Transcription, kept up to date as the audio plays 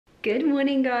Good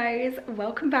morning guys,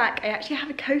 welcome back. I actually have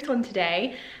a coat on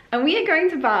today and we are going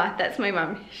to Bath. That's my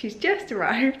mum, she's just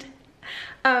arrived.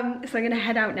 So I'm gonna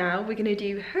head out now. We're gonna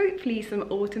do hopefully some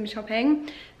autumn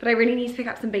shopping, but I really need to pick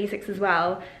up some basics as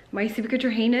well. My super good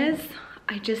trainers,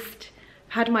 I just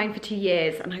had mine for 2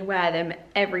 years and I wear them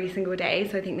every single day,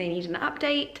 so I think they need an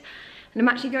update. And I'm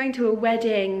actually going to a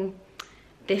wedding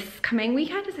this coming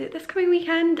weekend, is it this coming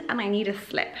weekend? And I need a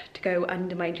slip to go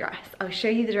under my dress. I'll show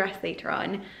you the dress later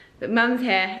on. But mum's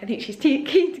here, I think she's keen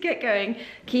to get going,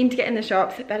 keen to get in the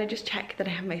shops. Better just check that I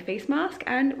have my face mask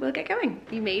and we'll get going.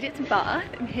 We made it to Bath,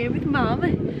 I'm here with mum.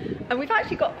 And we've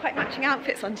actually got quite matching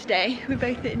outfits on today. We're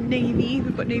both in navy,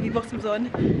 we've got navy bottoms on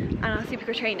and our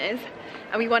Superco trainers.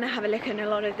 And we want to have a look in a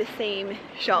lot of the same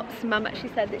shops. Mum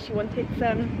actually said that she wanted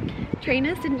some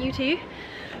trainers, didn't you too?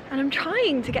 And I'm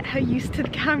trying to get her used to the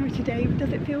camera today.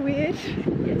 Does it feel weird?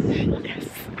 Yes. Yes.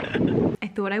 I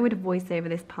thought I would voice over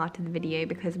this part of the video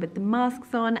because with the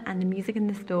masks on and the music in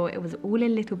the store, it was all a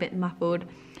little bit muffled.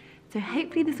 So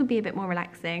hopefully this will be a bit more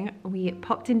relaxing. We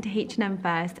popped into H&M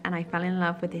first and I fell in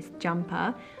love with this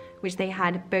jumper, which they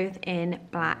had both in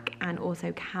black and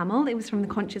also camel. It was from the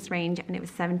Conscious range and it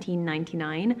was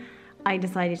 $17.99. I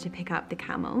decided to pick up the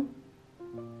camel.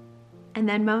 And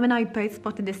then mum and I both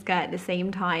spotted this skirt at the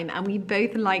same time and we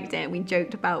both liked it. We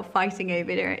joked about fighting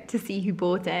over it to see who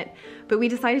bought it. But we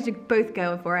decided to both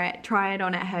go for it, try it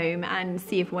on at home and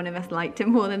see if one of us liked it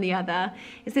more than the other.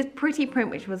 It's this pretty print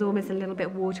which was almost a little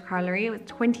bit watercolory. It was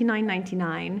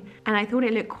 $29.99 and I thought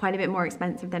it looked quite a bit more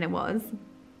expensive than it was.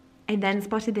 I then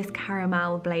spotted this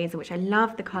caramel blazer which I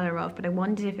love the colour of, but I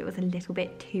wondered if it was a little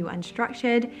bit too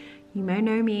unstructured. You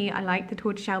know me, I like the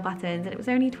tortoiseshell buttons and it was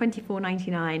only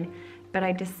 $24.99. But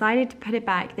I decided to put it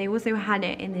back. They also had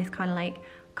it in this kind of like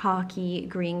khaki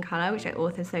green colour, which I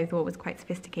also thought was quite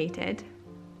sophisticated.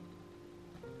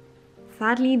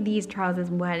 Sadly, these trousers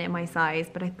weren't in my size,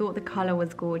 but I thought the colour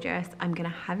was gorgeous. I'm gonna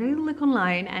have a little look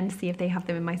online and see if they have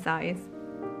them in my size.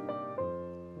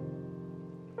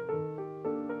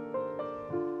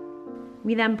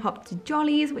 We then popped to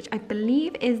Jolly's, which I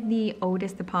believe is the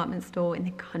oldest department store in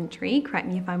the country. Correct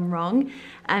me if I'm wrong.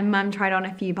 And mum tried on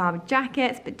a few Barbour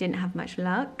jackets, but didn't have much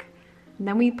luck. And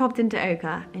then we popped into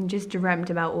Ochre and just dreamt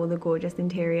about all the gorgeous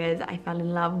interiors. I fell in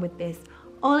love with this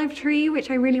olive tree, which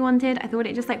I really wanted. I thought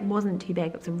it just like wasn't too big.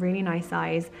 It was a really nice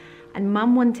size. And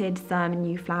mum wanted some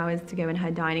new flowers to go in her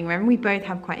dining room. We both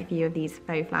have quite a few of these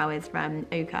faux flowers from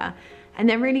Ochre. And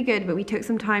they're really good, but we took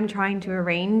some time trying to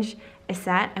arrange a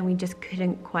set and we just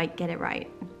couldn't quite get it right.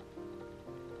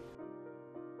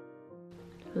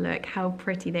 Look how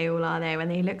pretty they all are though, and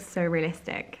they look so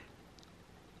realistic.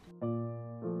 And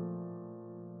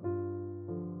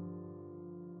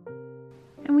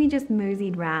we just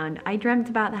moseyed round. I dreamt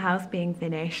about the house being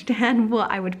finished and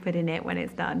what I would put in it when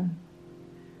it's done.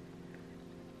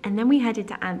 And then we headed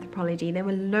to Anthropologie. There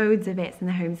were loads of bits in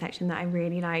the home section that I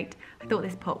really liked. I thought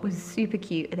this pot was super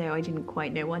cute, though I didn't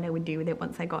quite know what I would do with it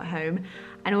once I got home.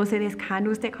 And also this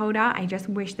candlestick holder, I just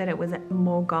wish that it was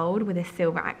more gold with a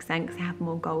silver accent because I have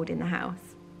more gold in the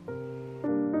house.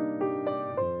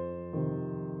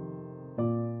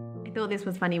 I thought this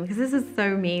was funny because this is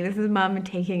so me. This is mum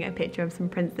taking a picture of some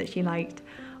prints that she liked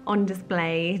on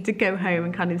display to go home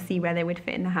and kind of see where they would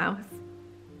fit in the house.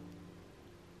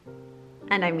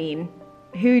 And I mean,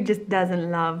 who just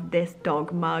doesn't love this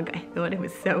dog mug? I thought it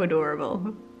was so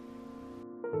adorable.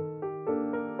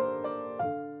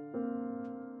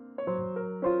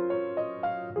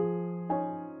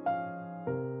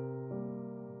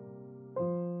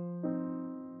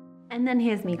 And then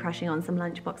here's me crushing on some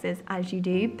lunchboxes, as you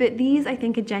do. But these I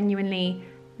think are genuinely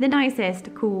the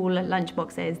nicest, cool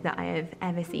lunchboxes that I have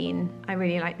ever seen. I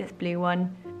really like this blue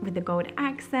one with the gold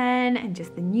accent and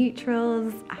just the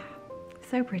neutrals.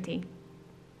 So pretty.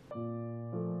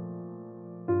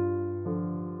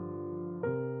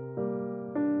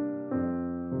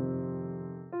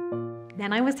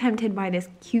 Then I was tempted by this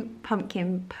cute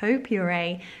pumpkin pot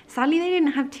puree. Sadly, they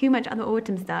didn't have too much other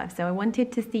autumn stuff, so I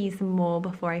wanted to see some more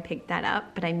before I picked that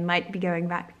up, but I might be going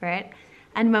back for it.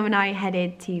 And mum and I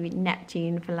headed to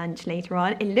Neptune for lunch later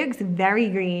on. It looks very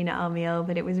green, our meal,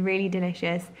 but it was really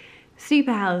delicious,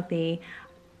 super healthy.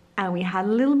 And we had a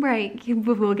little break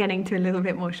before getting to a little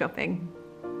bit more shopping.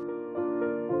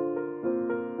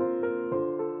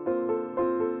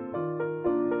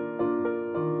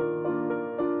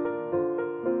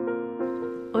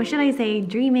 Or should I say,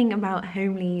 dreaming about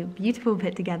homely, beautiful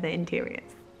put together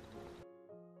interiors.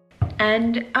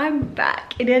 And I'm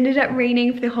back. It ended up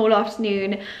raining for the whole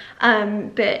afternoon,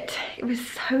 but it was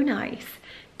so nice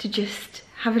to just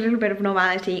have a little bit of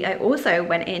normality, I also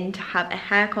went in to have a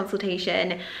hair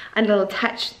consultation and a little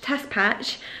test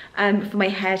patch for my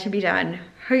hair to be done.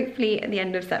 Hopefully at the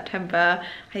end of September.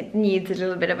 It needs a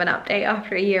little bit of an update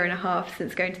after 1.5 years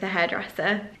since going to the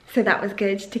hairdresser. So that was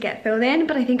good to get filled in,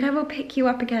 but I think I will pick you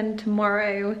up again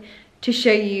tomorrow to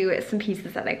show you some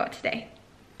pieces that I got today.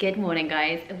 Good morning,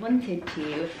 guys. I wanted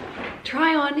to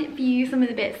try on for you some of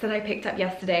the bits that I picked up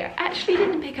yesterday. I actually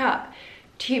didn't pick up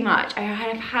too much. I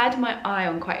have had my eye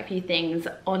on quite a few things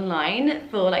online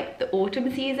for like the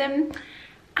autumn season,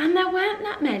 and there weren't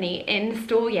that many in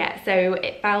store yet, so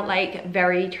it felt like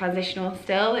very transitional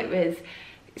still. It was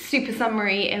super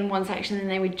summery in one section and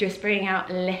they were just bringing out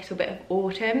a little bit of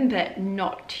autumn, but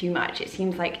not too much. It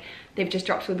seems like they've just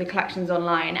dropped all the collections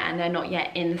online and they're not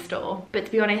yet in the store. But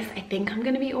to be honest, I think I'm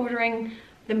going to be ordering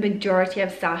the majority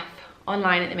of stuff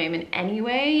online at the moment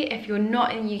anyway. If you're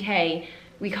not in the UK,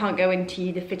 we can't go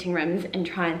into the fitting rooms and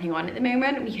try anything on at the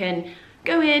moment. We can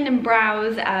go in and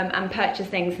browse and purchase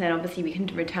things, and then obviously we can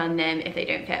return them if they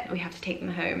don't fit, but we have to take them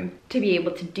home to be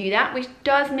able to do that, which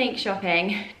does make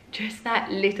shopping just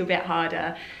that little bit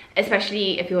harder,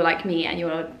 especially if you're like me and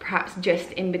you're perhaps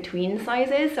just in between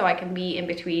sizes. So I can be in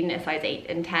between a size 8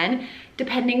 and 10,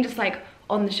 depending just like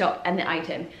on the shop and the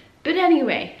item. But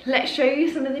anyway, let's show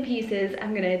you some of the pieces.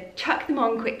 I'm gonna chuck them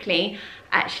on quickly.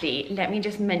 Actually, let me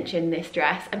just mention this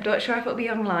dress. I'm not sure if it'll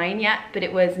be online yet, but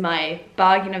it was my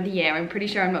bargain of the year. I'm pretty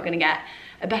sure I'm not gonna get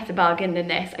a better bargain than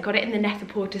this. I got it in the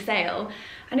Net-a-Porter sale,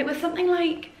 and it was something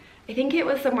like, I think it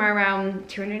was somewhere around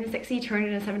 260,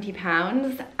 270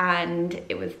 pounds, and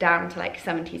it was down to like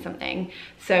 70 something.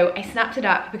 So I snapped it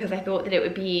up because I thought that it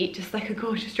would be just like a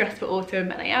gorgeous dress for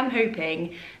autumn, and I am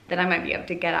hoping that I might be able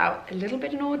to get out a little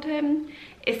bit in autumn.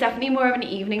 It's definitely more of an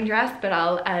evening dress, but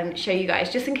I'll show you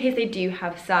guys just in case they do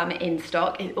have some in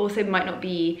stock. It also might not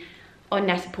be on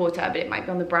Net-a-Porter, but it might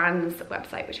be on the brand's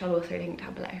website, which I'll also link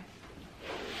down below.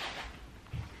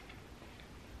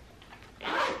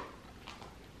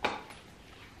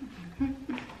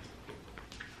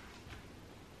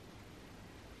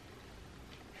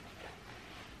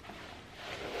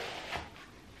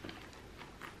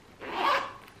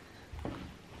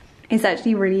 It's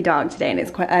actually really dark today and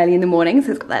it's quite early in the morning, so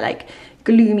it's got that like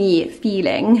gloomy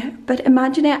feeling. But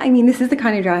imagine it, I mean, this is the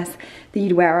kind of dress that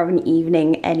you'd wear of an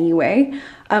evening anyway.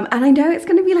 And I know it's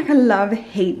gonna be like a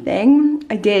love-hate thing.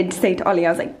 I did say to Ollie,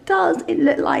 I was like, does it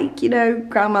look like, you know,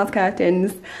 grandma's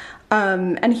curtains?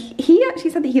 And he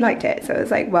actually said that he liked it. So I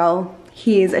was like, well,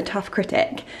 he is a tough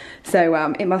critic, so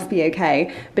it must be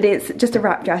okay. But it's just a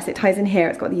wrap dress. It ties in here.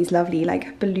 It's got these lovely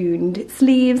like ballooned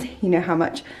sleeves. You know how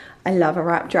much I love a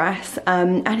wrap dress.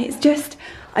 And it's just,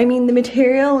 I mean, the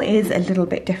material is a little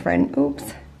bit different. Oops.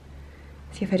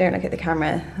 See if I don't look at the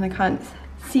camera and I can't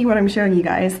see what I'm showing you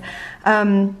guys.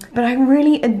 But I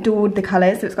really adored the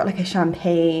colours. So it's got like a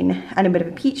champagne and a bit of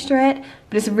a peach to it,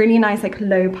 but it's a really nice like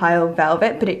low pile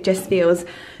velvet, but it just feels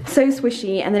so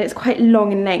swishy, and then it's quite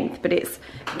long in length, but it's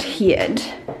tiered.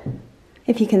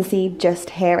 If you can see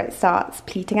just here, it starts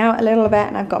pleating out a little bit,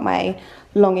 and I've got my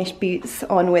longish boots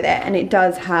on with it, and it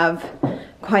does have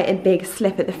quite a big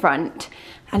slip at the front,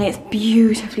 and it's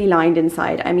beautifully lined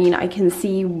inside. I mean, I can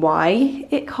see why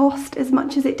it cost as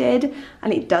much as it did,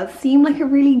 and it does seem like a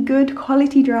really good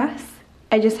quality dress.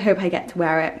 I just hope I get to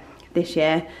wear it this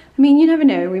year. I mean, you never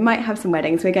know, we might have some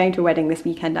weddings. We're going to a wedding this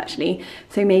weekend actually,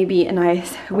 so maybe a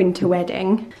nice winter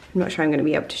wedding. I'm not sure I'm going to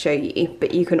be able to show you,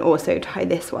 but you can also tie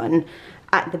this one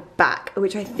at the back,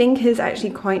 which I think is actually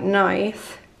quite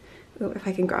nice. Oh, if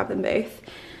I can grab them both.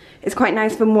 It's quite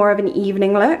nice for more of an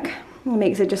evening look. It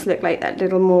makes it just look like that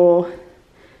little more,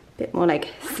 bit more like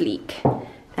sleek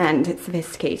and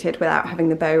sophisticated without having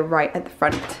the bow right at the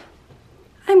front.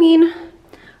 I mean,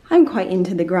 I'm quite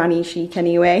into the granny chic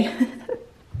anyway.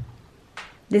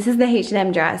 This is the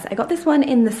H&M dress. I got this one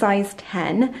in the size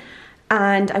 10,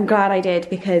 and I'm glad I did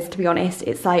because, to be honest,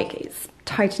 it's like, it's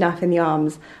tight enough in the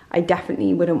arms. I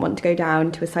definitely wouldn't want to go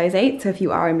down to a size 8, so if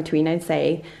you are in between, I'd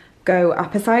say go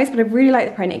up a size. But I really like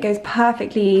the print. It goes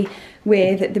perfectly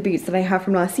with the boots that I have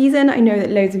from last season. I know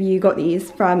that loads of you got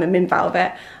these from Mint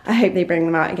Velvet. I hope they bring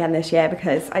them out again this year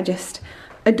because I just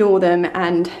adore them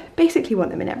and basically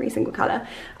want them in every single colour.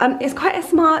 It's quite a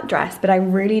smart dress, but I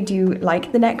really do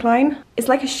like the neckline. It's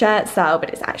like a shirt style,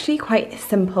 but it's actually quite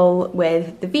simple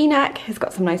with the V-neck. It's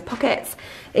got some nice pockets.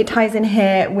 It ties in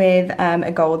here with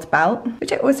a gold belt,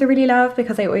 which I also really love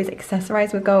because I always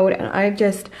accessorize with gold, and I've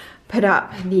just put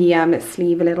up the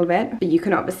sleeve a little bit, but you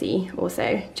can obviously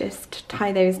also just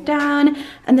tie those down.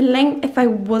 And the length, if I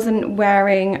wasn't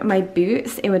wearing my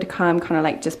boots, it would come kind of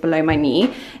like just below my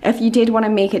knee. If you did want to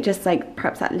make it just like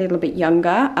perhaps that little bit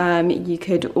younger, you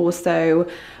could also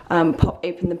pop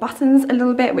open the buttons a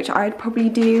little bit, which I'd probably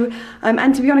do.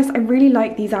 And to be honest, I really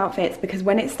like these outfits because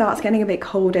when it starts getting a bit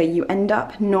colder, you end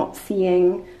up not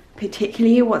seeing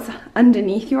particularly what's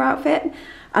underneath your outfit.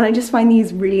 And I just find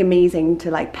these really amazing to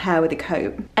like pair with a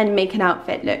coat and make an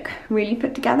outfit look really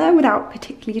put together without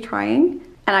particularly trying.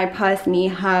 And I personally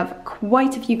have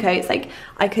quite a few coats. Like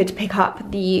I could pick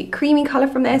up the creamy color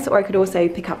from this, or I could also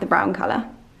pick up the brown color.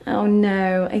 Oh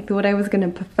no, I thought I was gonna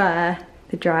prefer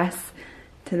the dress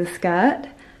to the skirt,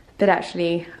 but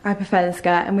actually I prefer the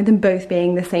skirt, and with them both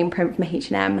being the same print from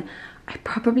H&M, I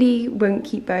probably won't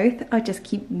keep both. I'll just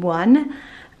keep one,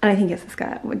 and I think it's the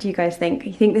skirt. What do you guys think?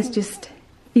 You think this just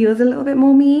feels a little bit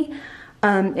more me?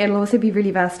 It'll also be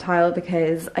really versatile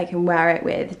because I can wear it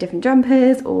with different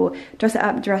jumpers, or dress it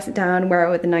up, dress it down, wear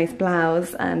it with a nice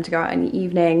blouse to go out in the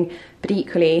evening. But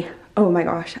equally, oh my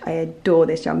gosh, I adore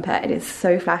this jumper. It is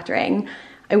so flattering.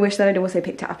 I wish that I'd also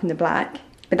picked it up in the black,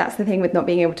 but that's the thing with not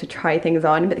being able to try things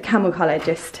on. But the camel color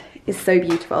just is so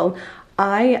beautiful.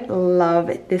 I love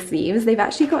the sleeves. They've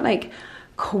actually got like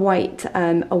quite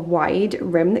a wide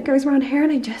rim that goes around here,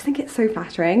 and I just think it's so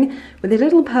flattering with a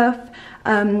little puff.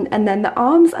 And then the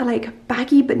arms are like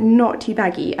baggy, but not too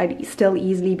baggy. I'd still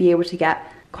easily be able to get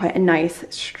quite a nice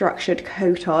structured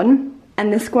coat on.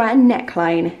 And the square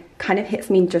neckline kind of hits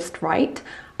me just right.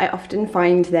 I often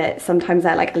find that sometimes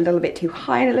they're like a little bit too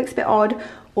high and it looks a bit odd,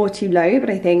 or too low, but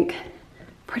I think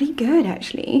pretty good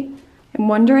actually. I'm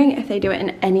wondering if they do it in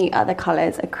any other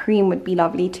colours. A cream would be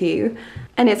lovely too.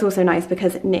 And it's also nice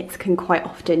because knits can quite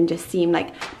often just seem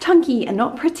like chunky and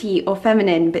not pretty or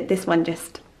feminine, but this one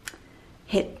just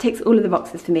ticks all of the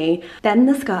boxes for me. Then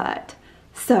the skirt.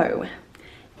 So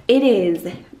it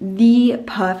is the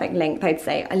perfect length, I'd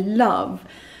say. I love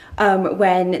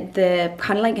when the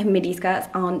kind of like midi skirts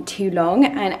aren't too long,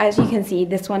 and as you can see,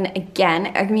 this one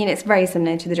again, I mean it's very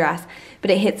similar to the dress,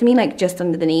 but it hits me like just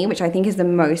under the knee, which I think is the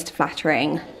most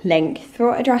flattering length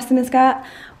for a dress and a skirt.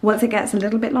 Once it gets a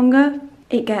little bit longer,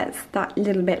 it gets that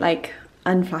little bit like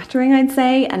unflattering, I'd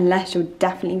say, unless you're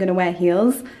definitely going to wear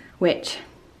heels, which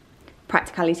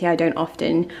practicality I don't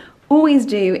often always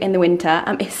do in the winter.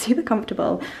 It's super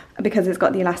comfortable because it's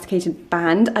got the elasticated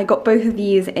band. I got both of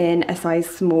these in a size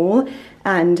small,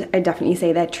 and I definitely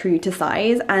say they're true to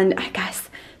size. And I guess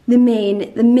the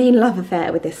main love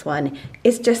affair with this one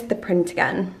is just the print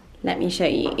again. Let me show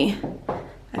you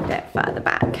a bit further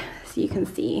back so you can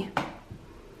see.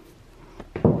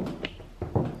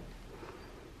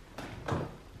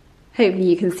 Hopefully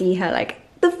you can see her like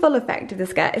the full effect of the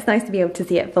skirt. It's nice to be able to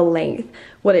see it full length,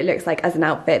 what it looks like as an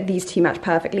outfit. These two match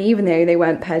perfectly, even though they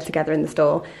weren't paired together in the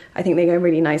store. I think they go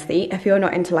really nicely. If you're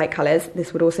not into light colours,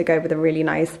 this would also go with a really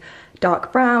nice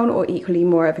dark brown, or equally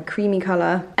more of a creamy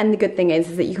colour. And the good thing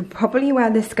is that you can probably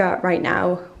wear this skirt right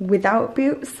now without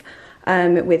boots,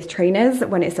 with trainers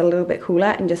when it's a little bit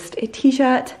cooler, and just a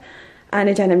t-shirt and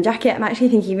a denim jacket. I'm actually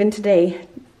thinking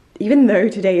even though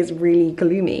today is really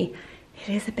gloomy, it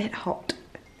is a bit hot,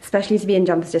 especially to be in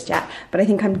jumpers just yet, but I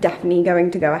think I'm definitely going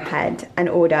to go ahead and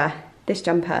order this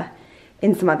jumper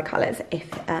in some other colours if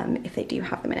they do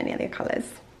have them in any other colours.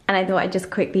 And I thought I'd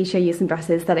just quickly show you some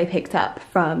dresses that I picked up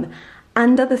from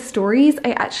And Other Stories.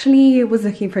 I actually was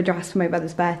looking for a dress for my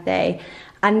brother's birthday,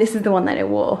 and this is the one that I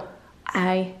wore.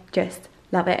 I just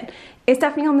love it. It's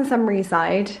definitely on the summery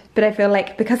side, but I feel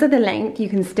like because of the length, you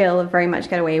can still very much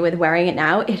get away with wearing it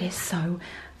now. It is so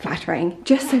flattering,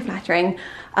 just so flattering.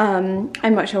 I'm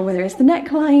not sure whether it's the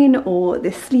neckline or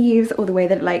the sleeves or the way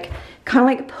that it like kind of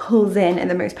like pulls in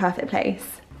the most perfect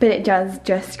place, but it does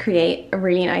just create a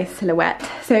really nice silhouette.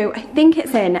 So I think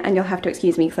it's in, and you'll have to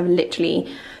excuse me because I've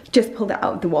literally just pulled it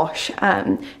out of the wash.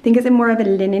 I think it's in more of a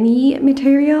linen-y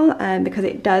material because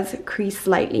it does crease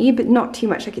slightly, but not too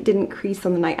much. Like it didn't crease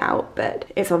on the night out, but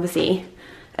it's obviously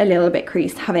a little bit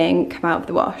creased having come out of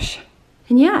the wash.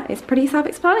 And yeah, it's pretty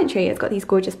self-explanatory. It's got these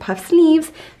gorgeous puff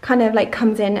sleeves, kind of like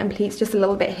comes in and pleats just a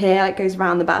little bit here, like goes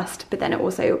around the bust, but then it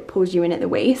also pulls you in at the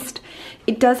waist.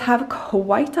 It does have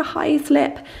quite a high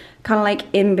slip, kind of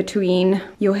like in between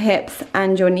your hips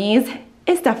and your knees.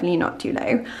 It's definitely not too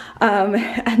low.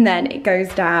 And then it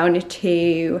goes down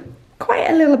to quite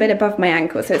a little bit above my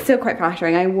ankle, so it's still quite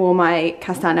flattering. I wore my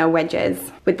Castana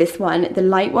wedges with this one, the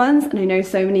light ones, and I know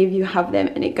so many of you have them,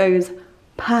 and it goes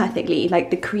perfectly, like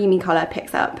the creamy color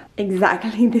picks up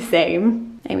exactly the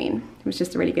same. I mean, it was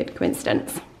just a really good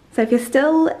coincidence. So if you're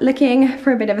still looking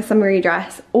for a bit of a summery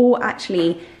dress, or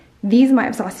actually These might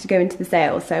have started to go into the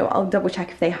sale, so I'll double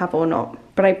check if they have or not.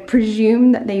 But I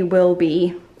presume that they will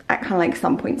be at kind of like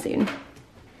some point soon.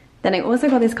 Then I also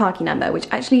got this khaki number, which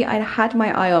actually I'd had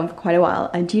my eye on for quite a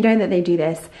while. I do know that they do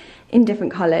this in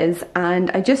different colours, and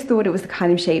I just thought it was the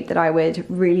kind of shape that I would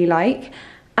really like.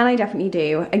 And I definitely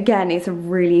do. Again, it's a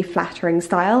really flattering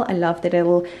style. I love the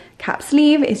little cap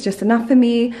sleeve. It's just enough for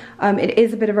me. It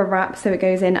is a bit of a wrap, so it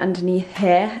goes in underneath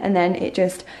here and then it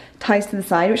just ties to the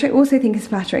side, which I also think is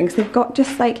flattering because they've got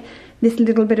just like this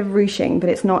little bit of ruching, but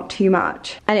it's not too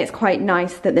much. And it's quite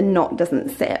nice that the knot doesn't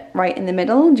sit right in the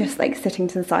middle, just like sitting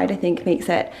to the side, I think makes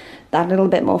it that little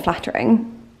bit more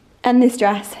flattering. And this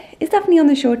dress is definitely on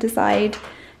the shorter side.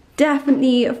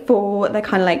 Definitely for the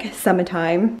kind of like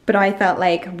summertime, but I felt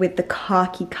like with the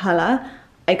khaki colour,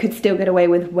 I could still get away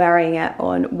with wearing it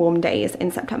on warm days in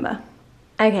September.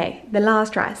 Okay, the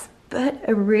last dress, but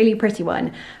a really pretty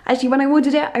one. Actually, when I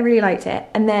ordered it, I really liked it.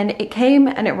 And then it came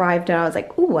and it arrived and I was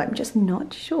like, oh, I'm just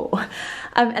not sure.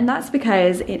 And that's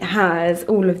because it has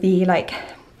all of the like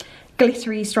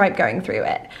glittery stripe going through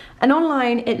it. And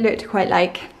online, it looked quite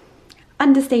like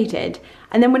understated.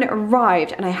 And then when it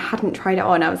arrived and I hadn't tried it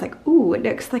on, I was like, ooh, it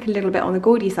looks like a little bit on the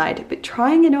gaudy side. But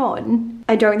trying it on,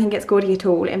 I don't think it's gaudy at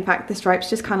all. In fact, the stripes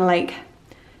just kind of like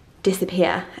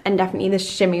disappear, and definitely the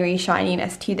shimmery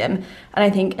shininess to them. And I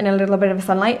think in a little bit of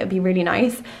sunlight, it'd be really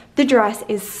nice. The dress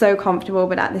is so comfortable,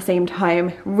 but at the same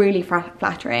time, really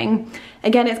flattering.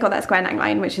 Again, it's got that square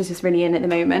neckline, which is just really in at the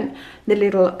moment. The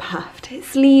little puffed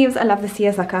sleeves. I love the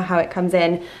seersucker, how it comes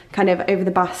in kind of over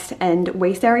the bust and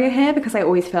waist area here, because I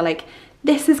always feel like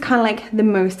this is kind of like the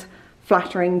most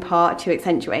flattering part to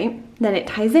accentuate. Then it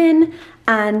ties in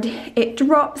and it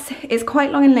drops. It's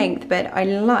quite long in length, but I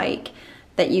like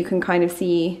that you can kind of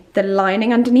see the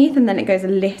lining underneath, and then it goes a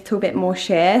little bit more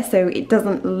sheer, so it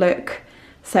doesn't look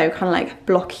so kind of like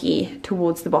blocky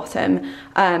towards the bottom.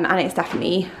 And it's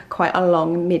definitely quite a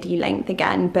long midi length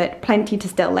again, but plenty to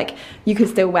still like, you could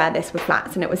still wear this with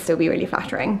flats and it would still be really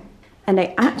flattering. And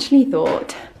I actually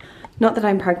thought, not that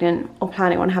I'm pregnant or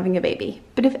planning on having a baby,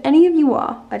 but if any of you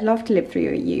are, I'd love to live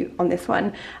through you on this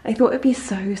one. I thought it'd be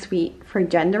so sweet for a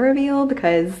gender reveal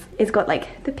because it's got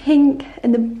like the pink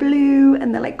and the blue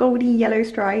and the like goldy yellow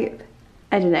stripe.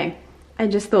 I don't know. I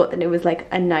just thought that it was like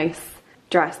a nice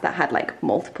dress that had like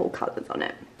multiple colors on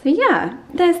it. So yeah,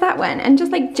 there's that one. And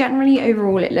just like generally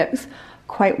overall, it looks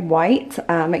quite white.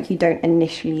 Like you don't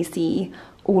initially see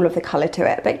all of the color to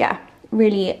it, but yeah,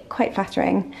 really quite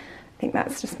flattering. I think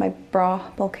that's just my bra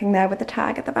bulking there with the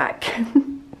tag at the back.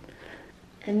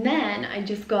 And then I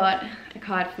just got a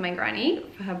card for my granny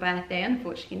for her birthday.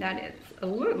 Unfortunately, that is a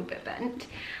little bit bent.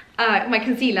 My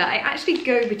concealer, I actually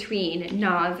go between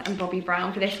NARS and Bobbi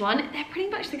Brown for this one. They're pretty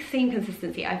much the same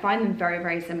consistency. I find them very,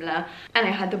 very similar. And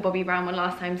I had the Bobbi Brown one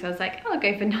last time, so I was like, I'll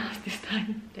go for NARS this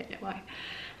time. Don't know why.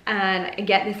 And I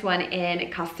get this one in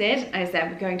custard. I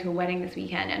said we're going to a wedding this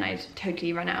weekend and I'd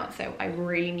totally run out, so I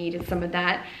really needed some of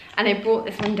that. And I brought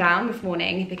this one down this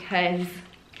morning because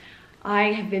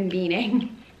I have been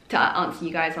meaning to answer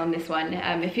you guys on this one.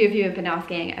 A few of you have been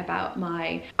asking about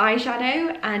my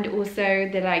eyeshadow and also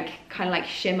the like kind of like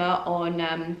shimmer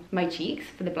on my cheeks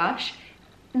for the blush.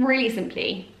 Really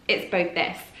simply, it's both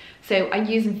this. So I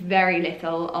use very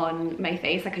little on my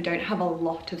face, like I don't have a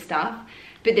lot of stuff.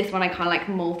 But this one I kind of like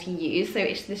multi-use. So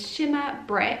it's the shimmer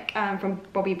brick from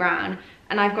Bobbi Brown,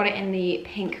 and I've got it in the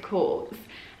pink quartz,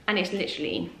 and it's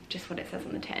literally just what it says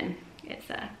on the tin.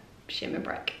 It's a shimmer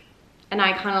brick. And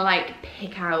I kind of like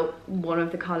pick out one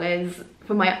of the colors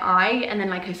for my eye, and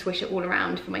then like I swish it all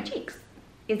around for my cheeks.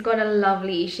 It's got a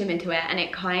lovely shimmer to it, and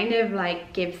it kind of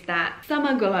like gives that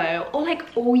summer glow, or like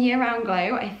all year round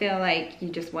glow. I feel like you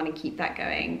just want to keep that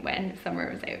going when summer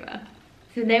is over.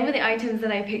 So they were the items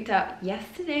that I picked up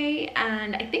yesterday,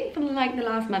 and I think for like the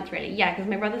last month really. Yeah, because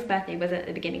my brother's birthday was at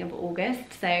the beginning of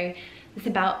August, so it's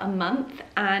about a month,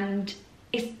 and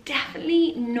it's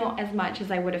definitely not as much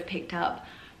as I would have picked up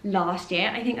last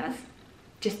year. I think that's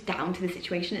just down to the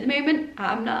situation at the moment.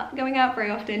 I'm not going out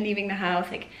very often, leaving the house.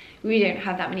 Like, we don't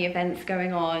have that many events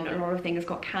going on. A lot of things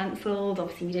got cancelled.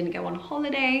 Obviously, we didn't go on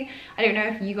holiday. I don't know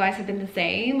if you guys have been the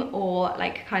same, or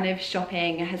like kind of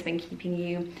shopping has been keeping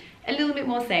you a little bit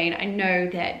more sane. I know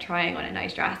that trying on a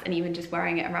nice dress and even just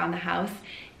wearing it around the house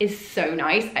is so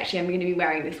nice. Actually, I'm going to be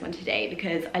wearing this one today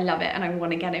because I love it and I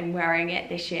want to get in wearing it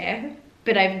this year.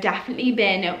 But I've definitely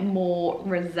been more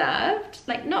reserved,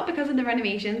 like not because of the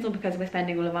renovations or because we're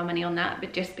spending all of our money on that,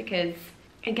 but just because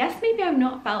I guess maybe I've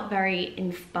not felt very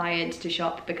inspired to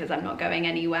shop because I'm not going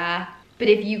anywhere. But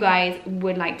if you guys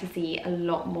would like to see a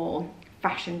lot more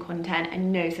fashion content, I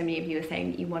know so many of you are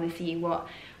saying that you want to see what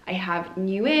I have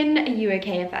new in. Are you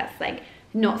okay if that's like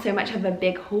not so much of a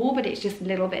big haul, but it's just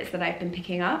little bits that I've been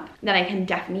picking up, then I can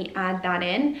definitely add that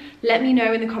in. Let me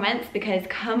know in the comments, because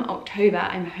come October,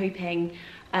 I'm hoping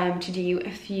to do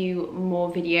a few more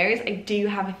videos. I do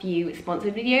have a few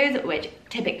sponsored videos, which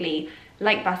typically,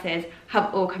 like buses,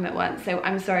 have all come at once. So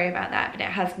I'm sorry about that, but it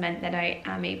has meant that I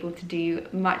am able to do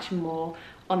much more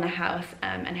on the house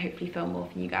and hopefully film more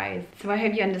for you guys. So I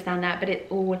hope you understand that, but it's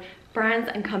all brands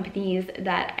and companies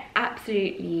that I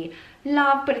absolutely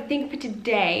love. But I think for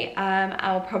today,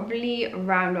 I'll probably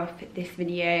round off this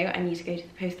video. I need to go to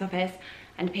the post office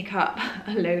and pick up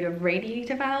a load of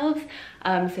radiator valves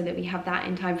so that we have that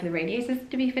in time for the radiators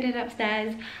to be fitted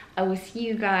upstairs. I will see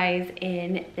you guys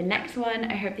in the next one.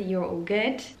 I hope that you're all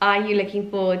good. Are you looking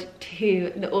forward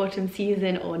to the autumn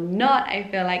season or not? I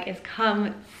feel like it's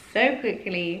come so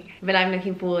quickly, but I'm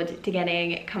looking forward to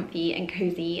getting comfy and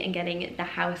cozy and getting the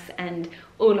house and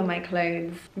all of my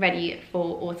clothes ready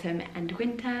for autumn and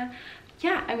winter.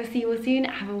 Yeah, I will see you all soon.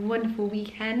 Have a wonderful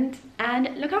weekend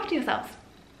and look after yourselves.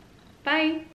 Bye.